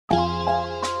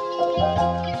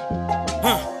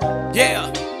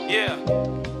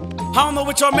know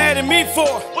what y'all mad at me for.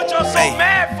 What y'all so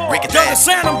mad for? Y'all can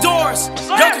slam them doors.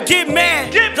 Y'all can get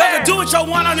mad. Y'all can do what y'all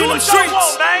want out in them streets.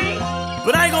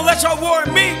 But I ain't gonna let y'all war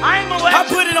at me. I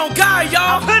put it on God,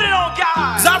 y'all. Put it on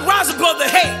God. Cause I rise above the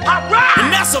hate. I rise. And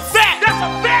that's a fact. That's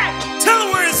a fact. Tell them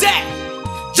where it's at.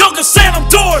 Y'all can slam them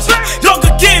doors. Y'all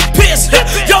can get pissed.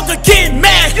 Y'all can get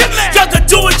mad. Y'all can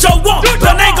do what y'all want.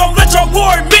 But I ain't gonna let y'all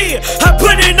war at me. I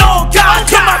put it on God.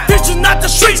 Cause my bitches not the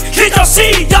streets. Can't y'all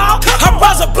see, y'all? I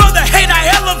rise above the hate. I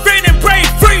elevate and break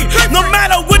free. No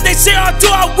matter what they say I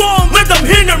do, I won't let them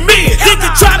hinder me. They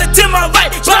can try to dim my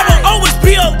light, but I will always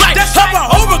be a light.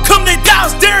 I'ma overcome their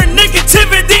doubts, their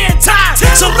negativity and time.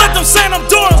 So let them slam them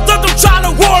doors, let them try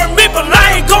to war me, but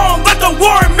I ain't gonna let them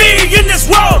war me in this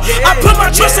world. I put my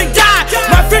trust in God.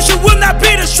 My future will not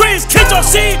be the streets. Can't y'all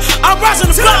see? I'm rising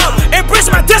above,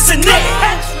 embracing my destiny.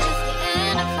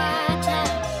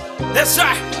 That's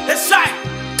right, that's right.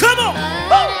 Come on.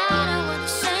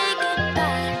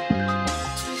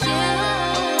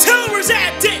 Tell them where's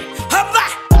that dick. I'm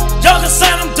like, y'all can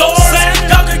slam them doors.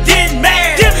 Y'all can get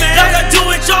mad. Y'all can do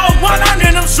what y'all want out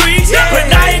in them streets. But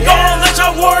I ain't gonna let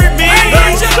y'all worry me.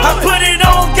 I put it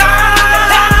on God.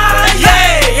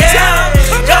 Yeah, yeah.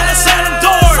 Y'all can slam them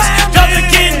doors. Y'all can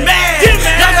get mad.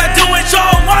 Y'all can do what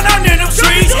y'all want out in them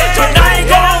streets. But I ain't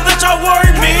gonna let y'all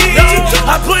worry me.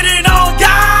 I put it on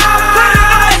God.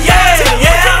 Yeah,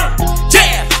 yeah.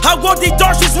 Yeah. I walk these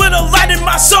dark streets with a light in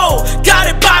my soul. Got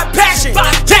it by passion.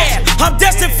 Yeah. I'm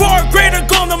destined for a greater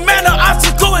goal, no matter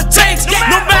obstacle it takes.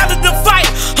 No matter the fight,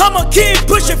 I'ma keep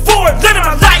pushing forward, letting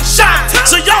my light shine.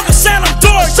 So y'all can slam them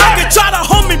doors, y'all can try to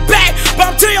hold me back, but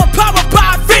I'm telling you, I'm powered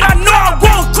by feet, I know I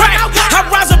won't crack. I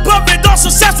rise above it, all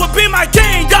success will be my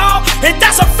gain, y'all, and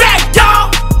that's a fact, y'all.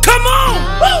 Come on!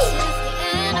 Woo.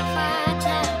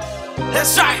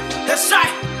 That's right, that's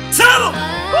right. Tell them!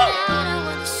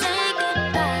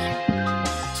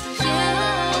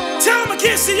 Tell them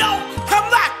again, C.E.O. I'm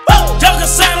like, woo! Y'all can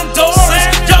slam them